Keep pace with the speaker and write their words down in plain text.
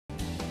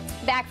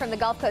Back from the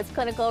Gulf Coast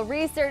Clinical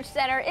Research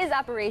Center is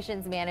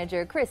Operations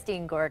Manager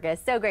Christine Gorgas.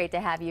 So great to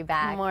have you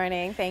back. Good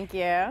morning. Thank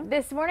you.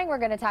 This morning we're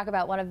going to talk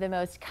about one of the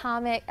most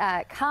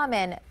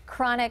common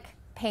chronic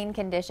pain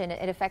condition.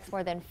 It affects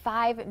more than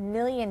 5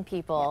 million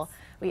people. Yes.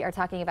 We are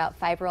talking about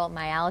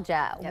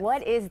fibromyalgia. Yes.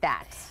 What is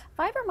that?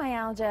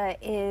 Fibromyalgia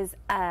is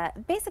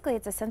basically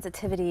it's a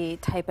sensitivity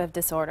type of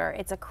disorder.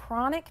 It's a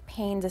chronic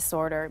pain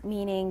disorder,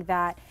 meaning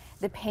that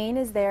the pain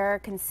is there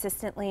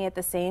consistently at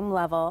the same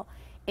level.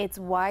 It's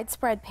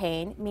widespread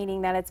pain,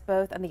 meaning that it's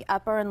both on the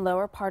upper and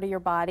lower part of your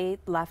body,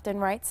 left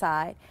and right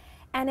side.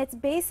 And it's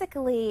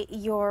basically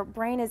your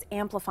brain is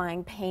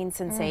amplifying pain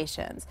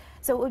sensations.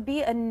 So it would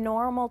be a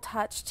normal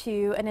touch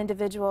to an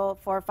individual.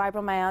 For a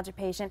fibromyalgia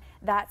patient,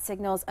 that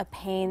signals a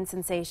pain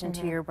sensation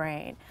to your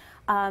brain.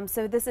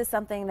 So this is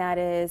something that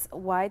is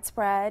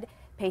widespread.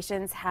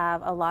 Patients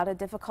have a lot of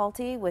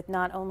difficulty with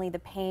not only the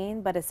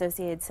pain but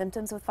associated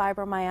symptoms with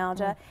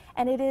fibromyalgia.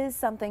 And it is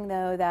something,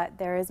 though, that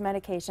there is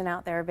medication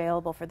out there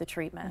available for the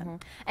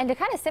treatment. And to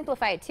kind of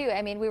simplify it, too,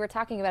 I mean, we were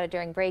talking about it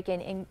during break,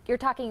 and you're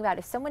talking about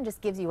if someone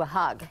just gives you a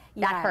hug,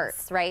 that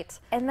hurts, right?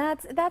 And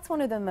that's one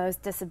of the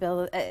most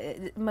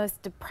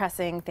most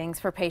depressing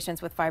things for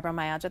patients with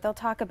fibromyalgia. They'll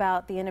talk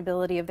about the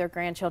inability of their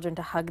grandchildren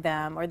to hug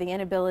them, or the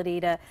inability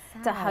to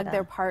hug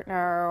their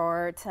partner,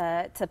 or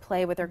to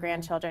play with their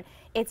grandchildren.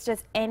 It's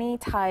just any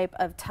type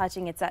of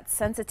touching. It's that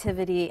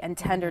sensitivity and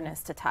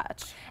tenderness to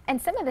touch.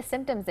 And some of the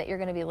symptoms that you're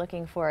going to be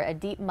looking for: a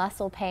deep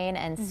muscle pain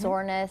and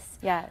soreness.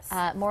 Yes.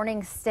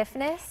 Morning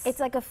stiffness. It's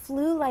like a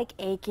flu-like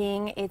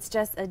aching. It's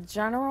just a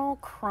general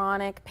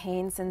chronic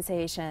pain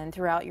sensation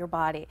throughout your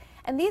body.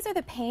 And these are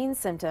the pain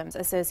symptoms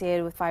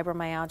associated with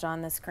fibromyalgia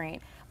on the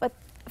screen. But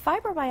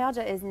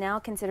fibromyalgia is now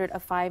considered a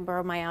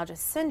fibromyalgia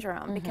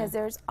syndrome because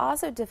there's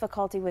also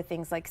difficulty with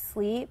things like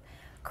sleep,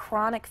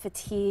 chronic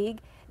fatigue,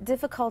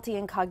 difficulty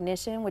in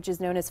cognition, which is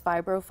known as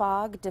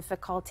fibrofog,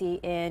 difficulty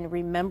in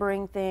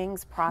remembering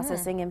things,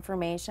 processing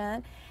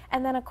information.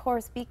 And then, of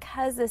course,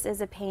 because this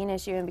is a pain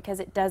issue and because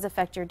it does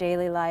affect your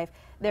daily life,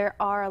 there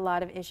are a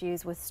lot of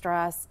issues with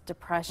stress,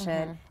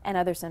 depression, and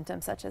other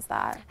symptoms such as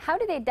that. How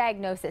do they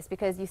diagnose this?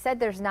 Because you said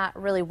there's not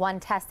really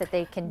one test that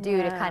they can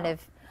do to kind of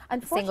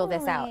single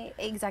this out.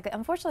 Exactly.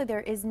 Unfortunately,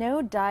 there is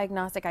no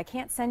diagnostic. I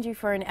can't send you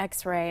for an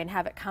x-ray and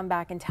have it come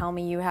back and tell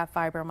me you have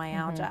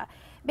fibromyalgia.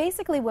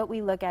 Basically, what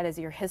we look at is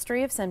your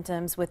history of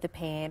symptoms with the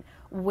pain,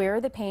 where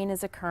the pain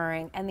is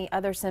occurring, and the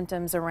other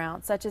symptoms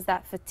around, such as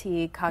that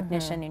fatigue,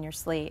 cognition, and your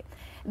sleep.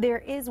 There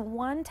is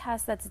one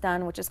test that's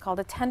done, which is called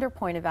a tender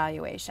point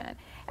evaluation.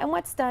 And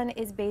what's done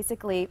is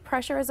basically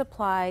pressure is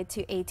applied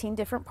to 18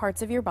 different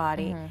parts of your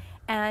body.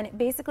 And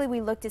basically,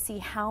 we look to see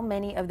how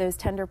many of those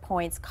tender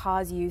points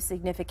cause you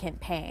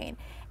significant pain.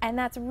 And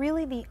that's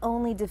really the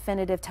only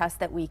definitive test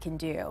that we can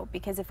do.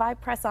 Because if I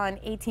press on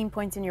 18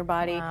 points in your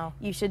body,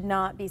 you should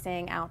not be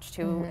saying ouch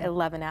to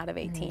 11 out of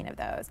 18 of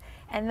those.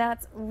 And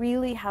that's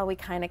really how we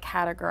kind of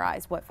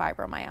categorize what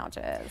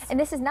fibromyalgia is. And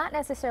this is not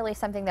necessarily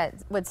something that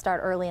would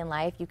start early in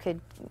life. You could,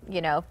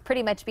 you know,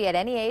 pretty much be at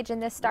any age and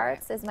this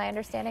starts, is my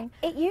understanding?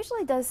 It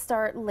usually does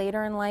start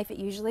later in life. It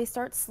usually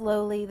starts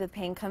slowly. The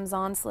pain comes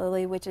on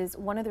slowly, which is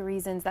one of the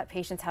reasons that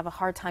patients have a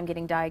hard time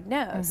getting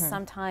diagnosed.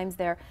 Sometimes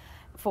they're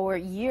for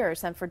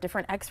years and for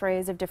different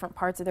x-rays of different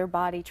parts of their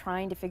body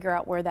trying to figure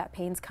out where that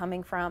pain's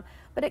coming from.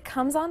 But it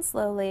comes on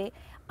slowly.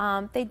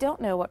 They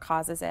don't know what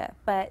causes it,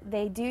 but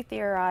they do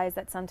theorize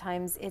that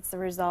sometimes it's the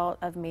result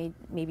of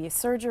maybe a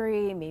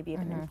surgery, maybe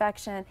of an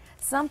infection,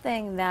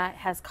 something that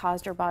has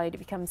caused your body to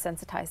become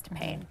sensitized to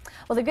pain.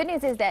 Well, the good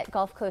news is that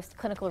Gulf Coast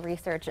Clinical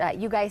Research,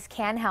 you guys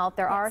can help.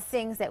 There are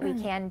things that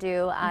we can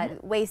do,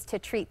 ways to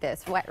treat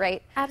this,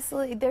 right?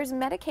 Absolutely. There's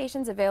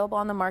medications available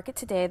on the market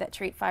today that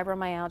treat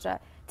fibromyalgia.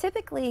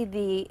 Typically,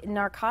 the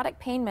narcotic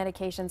pain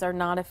medications are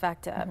not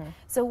effective.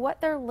 So what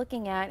they're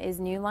looking at is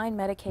new line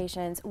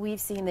medications.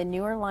 We've seen the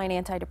newer line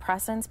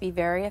antidepressants be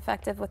very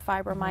effective with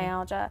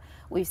fibromyalgia.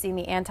 We've seen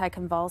the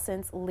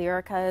anticonvulsants.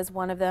 Lyrica is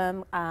one of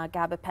them.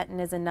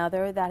 Gabapentin is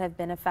another that have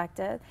been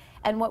effective.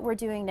 And what we're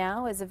doing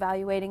now is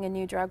evaluating a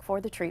new drug for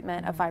the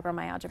treatment of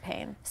fibromyalgia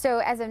pain. So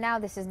as of now,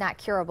 this is not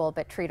curable,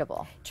 but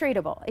treatable.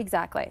 Treatable,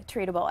 exactly,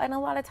 treatable. And a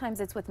lot of times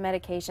it's with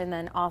medication,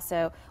 then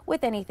also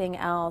with anything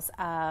else,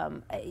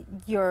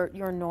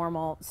 your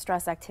normal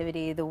stress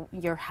activity,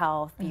 your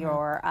health,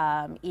 your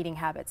eating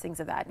habits, things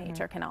of that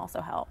nature can also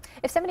help.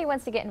 If somebody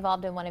wants to get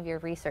involved in one of your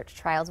research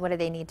trials, what do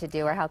they need to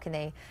do, or how can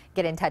they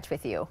get in touch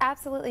with you?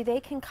 Absolutely. They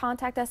can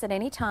contact us at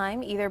any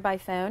time, either by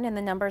phone and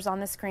the numbers on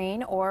the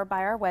screen, or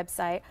by our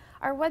website.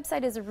 Our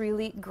website is a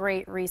really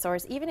great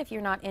resource, even if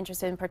you're not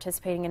interested in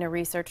participating in a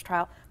research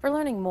trial, for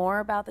learning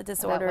more about the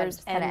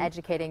disorders and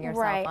educating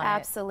yourself on it.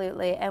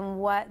 Absolutely, and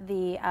what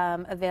the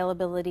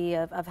availability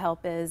of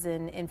help is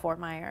in Fort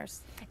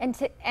Myers. And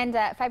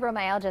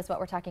fibromyalgia is what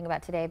we're talking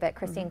about today, but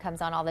Christine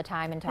comes on all the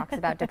time and talks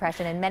about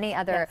depression and many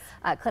other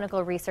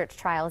clinical research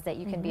trials that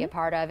you can be a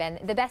part of. And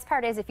the best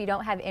part is if you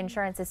don't have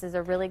insurance, this is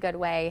a really good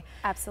way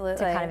to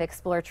kind of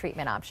explore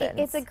treatment options.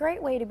 It's a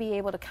great way to be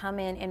able to come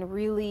in and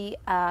really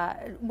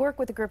work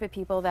with a group of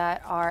people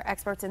that are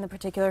experts in the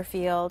particular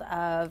field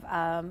of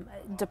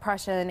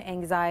depression,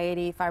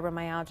 anxiety,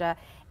 fibromyalgia,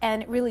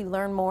 and really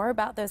learn more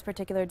about those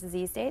particular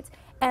disease states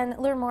and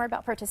learn more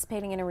about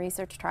participating in a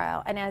research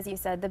trial. And as you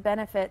said, the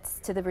benefits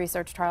to the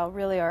research trial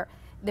really are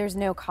there's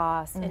no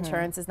cost,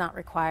 insurance is not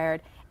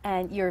required,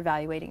 and you're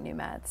evaluating new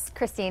meds.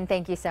 Christine,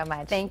 thank you so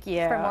much. Thank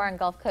you. For more on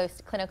Gulf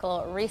Coast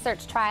clinical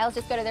research trials,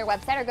 just go to their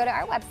website or go to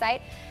our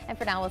website. And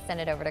for now, we'll send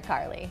it over to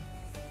Carly.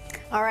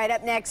 All right,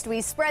 up next, we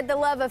spread the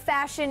love of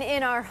fashion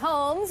in our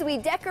homes. We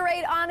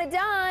decorate on a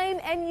dime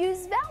and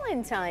use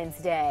Valentine's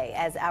Day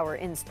as our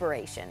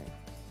inspiration.